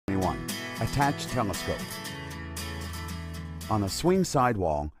Attach telescope. On a swing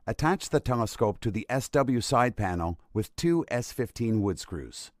sidewall, attach the telescope to the SW side panel with two S15 wood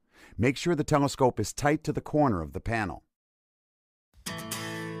screws. Make sure the telescope is tight to the corner of the panel.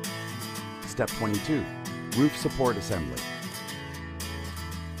 Step 22. Roof support assembly.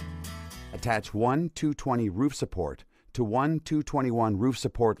 Attach one 220 roof support to one 221 roof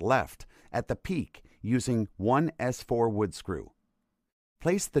support left at the peak using one S4 wood screw.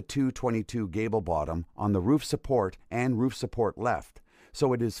 Place the 222 gable bottom on the roof support and roof support left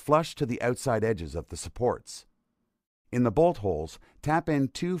so it is flush to the outside edges of the supports. In the bolt holes, tap in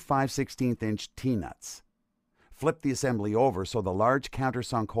two 5/16 inch T-nuts. Flip the assembly over so the large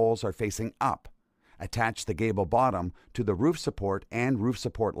countersunk holes are facing up. Attach the gable bottom to the roof support and roof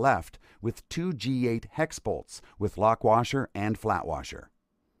support left with two G8 hex bolts with lock washer and flat washer.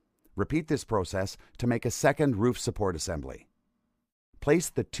 Repeat this process to make a second roof support assembly. Place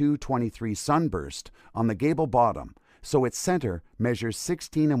the 223 sunburst on the gable bottom so its center measures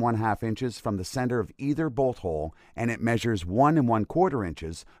 16 1/2 inches from the center of either bolt hole and it measures 1 1/4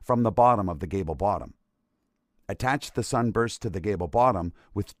 inches from the bottom of the gable bottom. Attach the sunburst to the gable bottom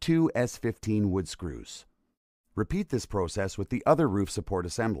with two S15 wood screws. Repeat this process with the other roof support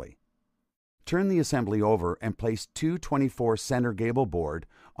assembly. Turn the assembly over and place 224 center gable board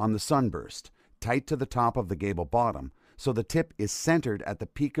on the sunburst, tight to the top of the gable bottom, so the tip is centered at the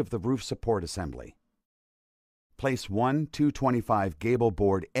peak of the roof support assembly. Place one 225 gable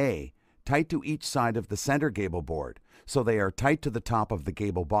board A tight to each side of the center gable board, so they are tight to the top of the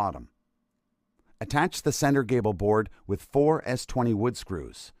gable bottom. Attach the center gable board with four S20 wood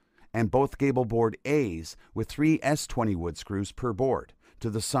screws, and both gable board A's with three S20 wood screws per board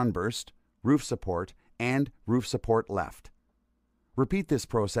to the sunburst, roof support, and roof support left. Repeat this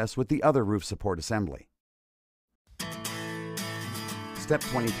process with the other roof support assembly. Step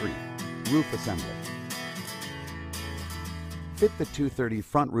 23. Roof assembly. Fit the 230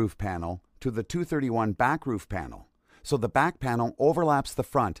 front roof panel to the 231 back roof panel, so the back panel overlaps the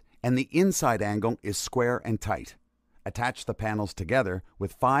front and the inside angle is square and tight. Attach the panels together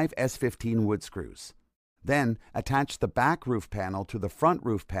with 5 S15 wood screws. Then attach the back roof panel to the front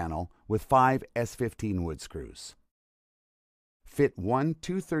roof panel with 5 S15 wood screws. Fit one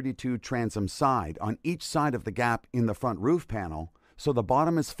 232 transom side on each side of the gap in the front roof panel so the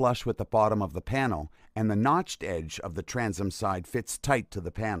bottom is flush with the bottom of the panel and the notched edge of the transom side fits tight to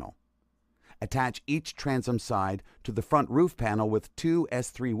the panel. Attach each transom side to the front roof panel with two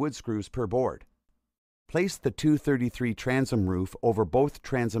S3 wood screws per board. Place the 233 transom roof over both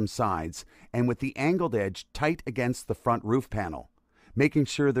transom sides and with the angled edge tight against the front roof panel, making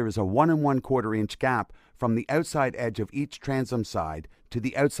sure there is a 1 1/4 inch gap from the outside edge of each transom side to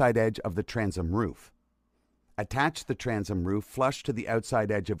the outside edge of the transom roof. Attach the transom roof flush to the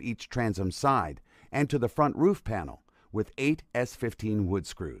outside edge of each transom side and to the front roof panel with 8 S15 wood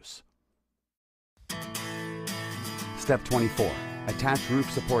screws. Step 24. Attach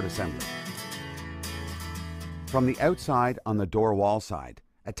roof support assembly. From the outside on the door wall side,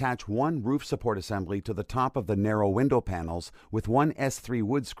 attach one roof support assembly to the top of the narrow window panels with one S3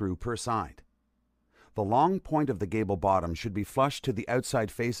 wood screw per side. The long point of the gable bottom should be flush to the outside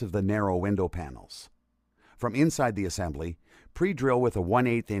face of the narrow window panels. From inside the assembly, pre-drill with a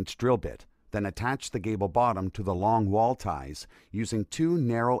 1/8 inch drill bit, then attach the gable bottom to the long wall ties using two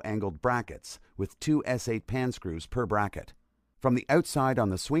narrow angled brackets with two S8 pan screws per bracket. From the outside on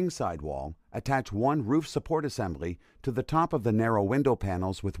the swing side wall, attach one roof support assembly to the top of the narrow window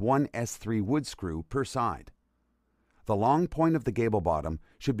panels with one S3 wood screw per side. The long point of the gable bottom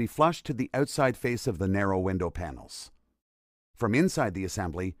should be flush to the outside face of the narrow window panels. From inside the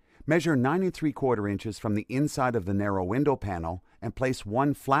assembly, measure 9 3/4 inches from the inside of the narrow window panel and place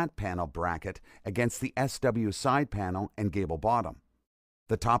one flat panel bracket against the SW side panel and gable bottom.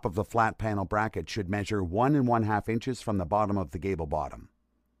 The top of the flat panel bracket should measure 1 1/2 inches from the bottom of the gable bottom.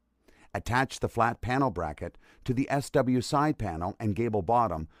 Attach the flat panel bracket to the SW side panel and gable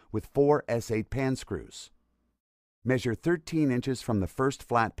bottom with 4 S8 pan screws. Measure 13 inches from the first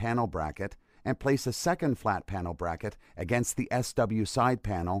flat panel bracket and place a second flat panel bracket against the SW side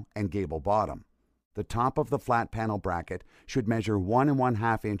panel and gable bottom. The top of the flat panel bracket should measure 1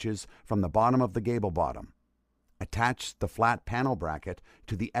 1/2 inches from the bottom of the gable bottom. Attach the flat panel bracket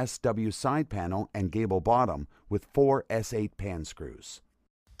to the SW side panel and gable bottom with 4 S8 pan screws.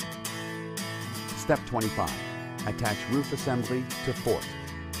 Step 25. Attach roof assembly to fort.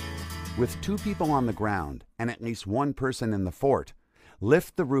 With 2 people on the ground and at least 1 person in the fort,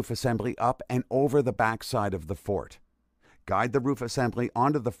 lift the roof assembly up and over the back side of the fort. Guide the roof assembly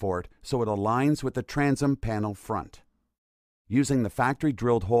onto the fort so it aligns with the transom panel front. Using the factory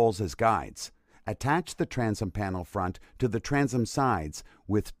drilled holes as guides, attach the transom panel front to the transom sides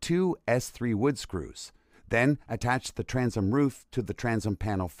with 2 S3 wood screws. Then attach the transom roof to the transom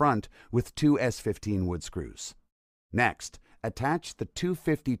panel front with 2 S15 wood screws. Next, attach the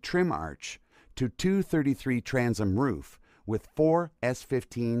 250 trim arch to 233 transom roof with 4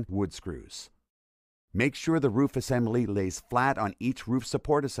 S15 wood screws. Make sure the roof assembly lays flat on each roof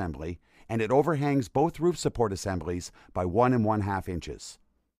support assembly and it overhangs both roof support assemblies by 1 1/2 inches.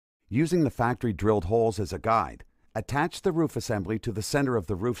 Using the factory drilled holes as a guide, attach the roof assembly to the center of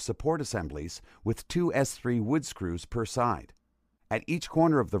the roof support assemblies with 2 S3 wood screws per side. At each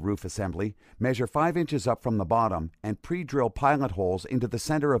corner of the roof assembly, measure 5 inches up from the bottom and pre-drill pilot holes into the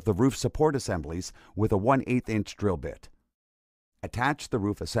center of the roof support assemblies with a 1/8 inch drill bit. Attach the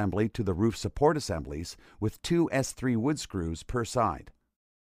roof assembly to the roof support assemblies with 2 S3 wood screws per side.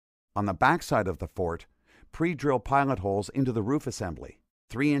 On the back side of the fort, pre-drill pilot holes into the roof assembly,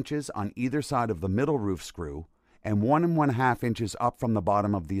 3 inches on either side of the middle roof screw and 1 1/2 inches up from the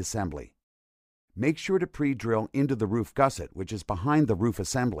bottom of the assembly. Make sure to pre-drill into the roof gusset, which is behind the roof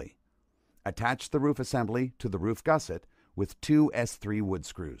assembly. Attach the roof assembly to the roof gusset with 2 S3 wood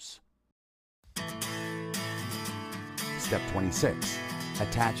screws. Step 26.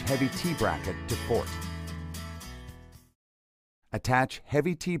 Attach heavy T-bracket to fort. Attach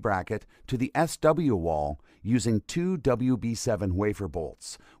heavy T-bracket to the SW wall using 2 WB7 wafer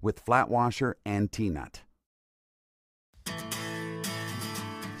bolts with flat washer and T-nut.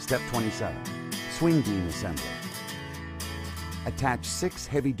 Step 27. Swing beam assembly. Attach 6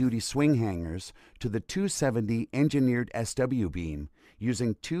 heavy-duty swing hangers to the 270 engineered SW beam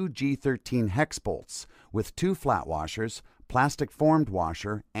using 2 G13 hex bolts with 2 flat washers, plastic formed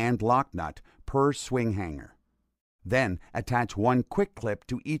washer, and lock nut per swing hanger. Then attach 1 quick clip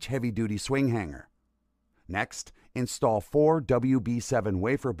to each heavy-duty swing hanger. Next, install 4 WB7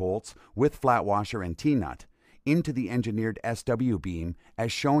 wafer bolts with flat washer and T-nut into the engineered SW beam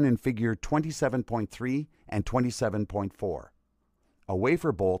as shown in figure 27.3 and 27.4. A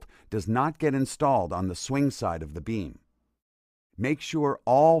wafer bolt does not get installed on the swing side of the beam. Make sure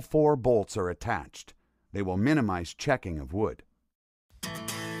all 4 bolts are attached. They will minimize checking of wood.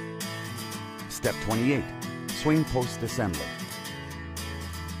 Step 28. Swing post assembly.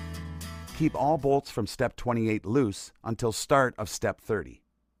 Keep all bolts from step 28 loose until start of step 30.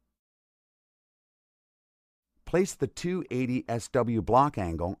 Place the 280 SW block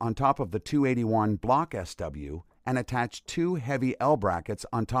angle on top of the 281 block SW and attach 2 heavy L brackets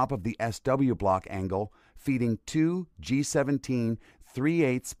on top of the SW block angle feeding 2 G17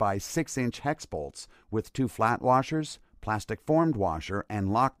 3/8 by 6 inch hex bolts with 2 flat washers, plastic formed washer,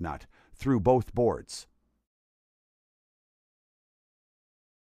 and lock nut through both boards.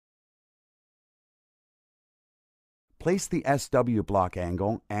 Place the SW block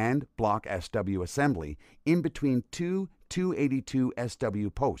angle and block SW assembly in between 2 282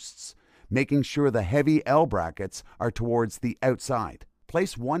 SW posts, making sure the heavy L brackets are towards the outside.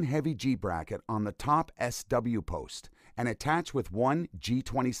 Place 1 heavy G bracket on the top SW post and attach with 1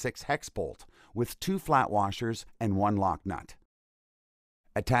 G26 hex bolt with 2 flat washers and 1 lock nut.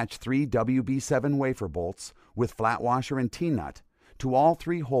 Attach 3 WB7 wafer bolts with flat washer and T-nut to all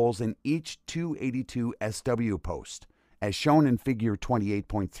 3 holes in each 282 SW post, as shown in figure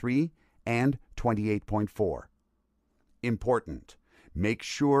 28.3 and 28.4. Important: make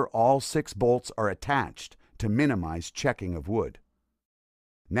sure all 6 bolts are attached to minimize checking of wood.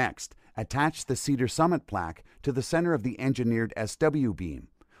 Next, attach the cedar summit plaque to the center of the engineered SW beam,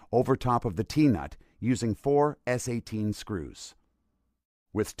 over top of the T-nut, using 4 S18 screws.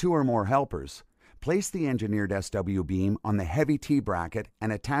 With 2 or more helpers, place the engineered SW beam on the heavy T-bracket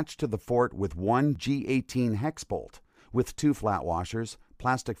and attach to the fort with 1 G18 hex bolt, with 2 flat washers,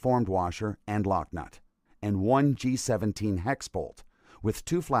 plastic formed washer, and lock nut, and 1 G17 hex bolt, with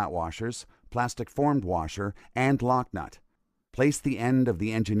 2 flat washers, plastic formed washer, and lock nut. Place the end of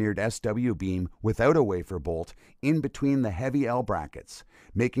the engineered SW beam without a wafer bolt in between the heavy L brackets,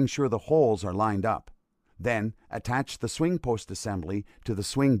 making sure the holes are lined up. Then attach the swing post assembly to the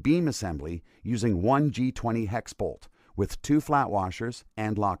swing beam assembly using 1 G20 hex bolt with 2 flat washers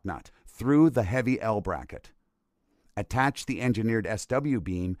and lock nut through the heavy L bracket. Attach the engineered SW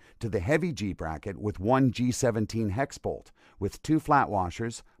beam to the heavy G bracket with 1 G17 hex bolt with 2 flat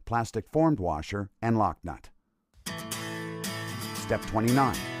washers, plastic formed washer, and lock nut. Step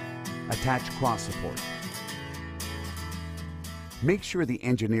 29. Attach cross support. Make sure the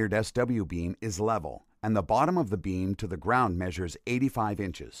engineered SW beam is level and the bottom of the beam to the ground measures 85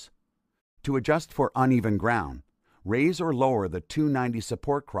 inches. To adjust for uneven ground, raise or lower the 290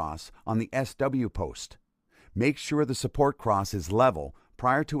 support cross on the SW post. Make sure the support cross is level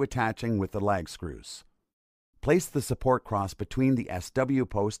prior to attaching with the lag screws. Place the support cross between the SW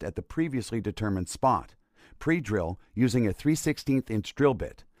post at the previously determined spot. Pre-drill using a 3/16" drill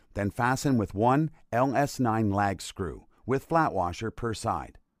bit, then fasten with one LS9 lag screw with flat washer per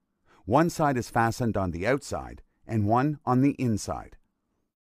side. One side is fastened on the outside and one on the inside.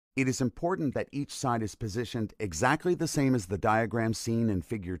 It is important that each side is positioned exactly the same as the diagram seen in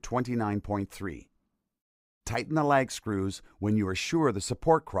Figure 29.3. Tighten the lag screws when you are sure the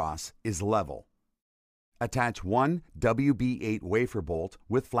support cross is level. Attach one WB8 wafer bolt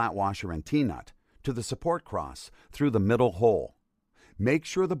with flat washer and T-nut to the support cross through the middle hole. Make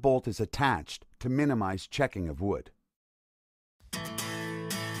sure the bolt is attached to minimize checking of wood.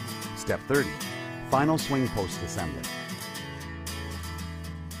 Step 30. Final swing post assembly.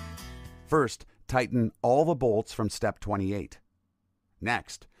 First, tighten all the bolts from step 28.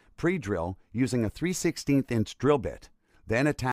 Next, pre-drill using a 3/16" drill bit, then attach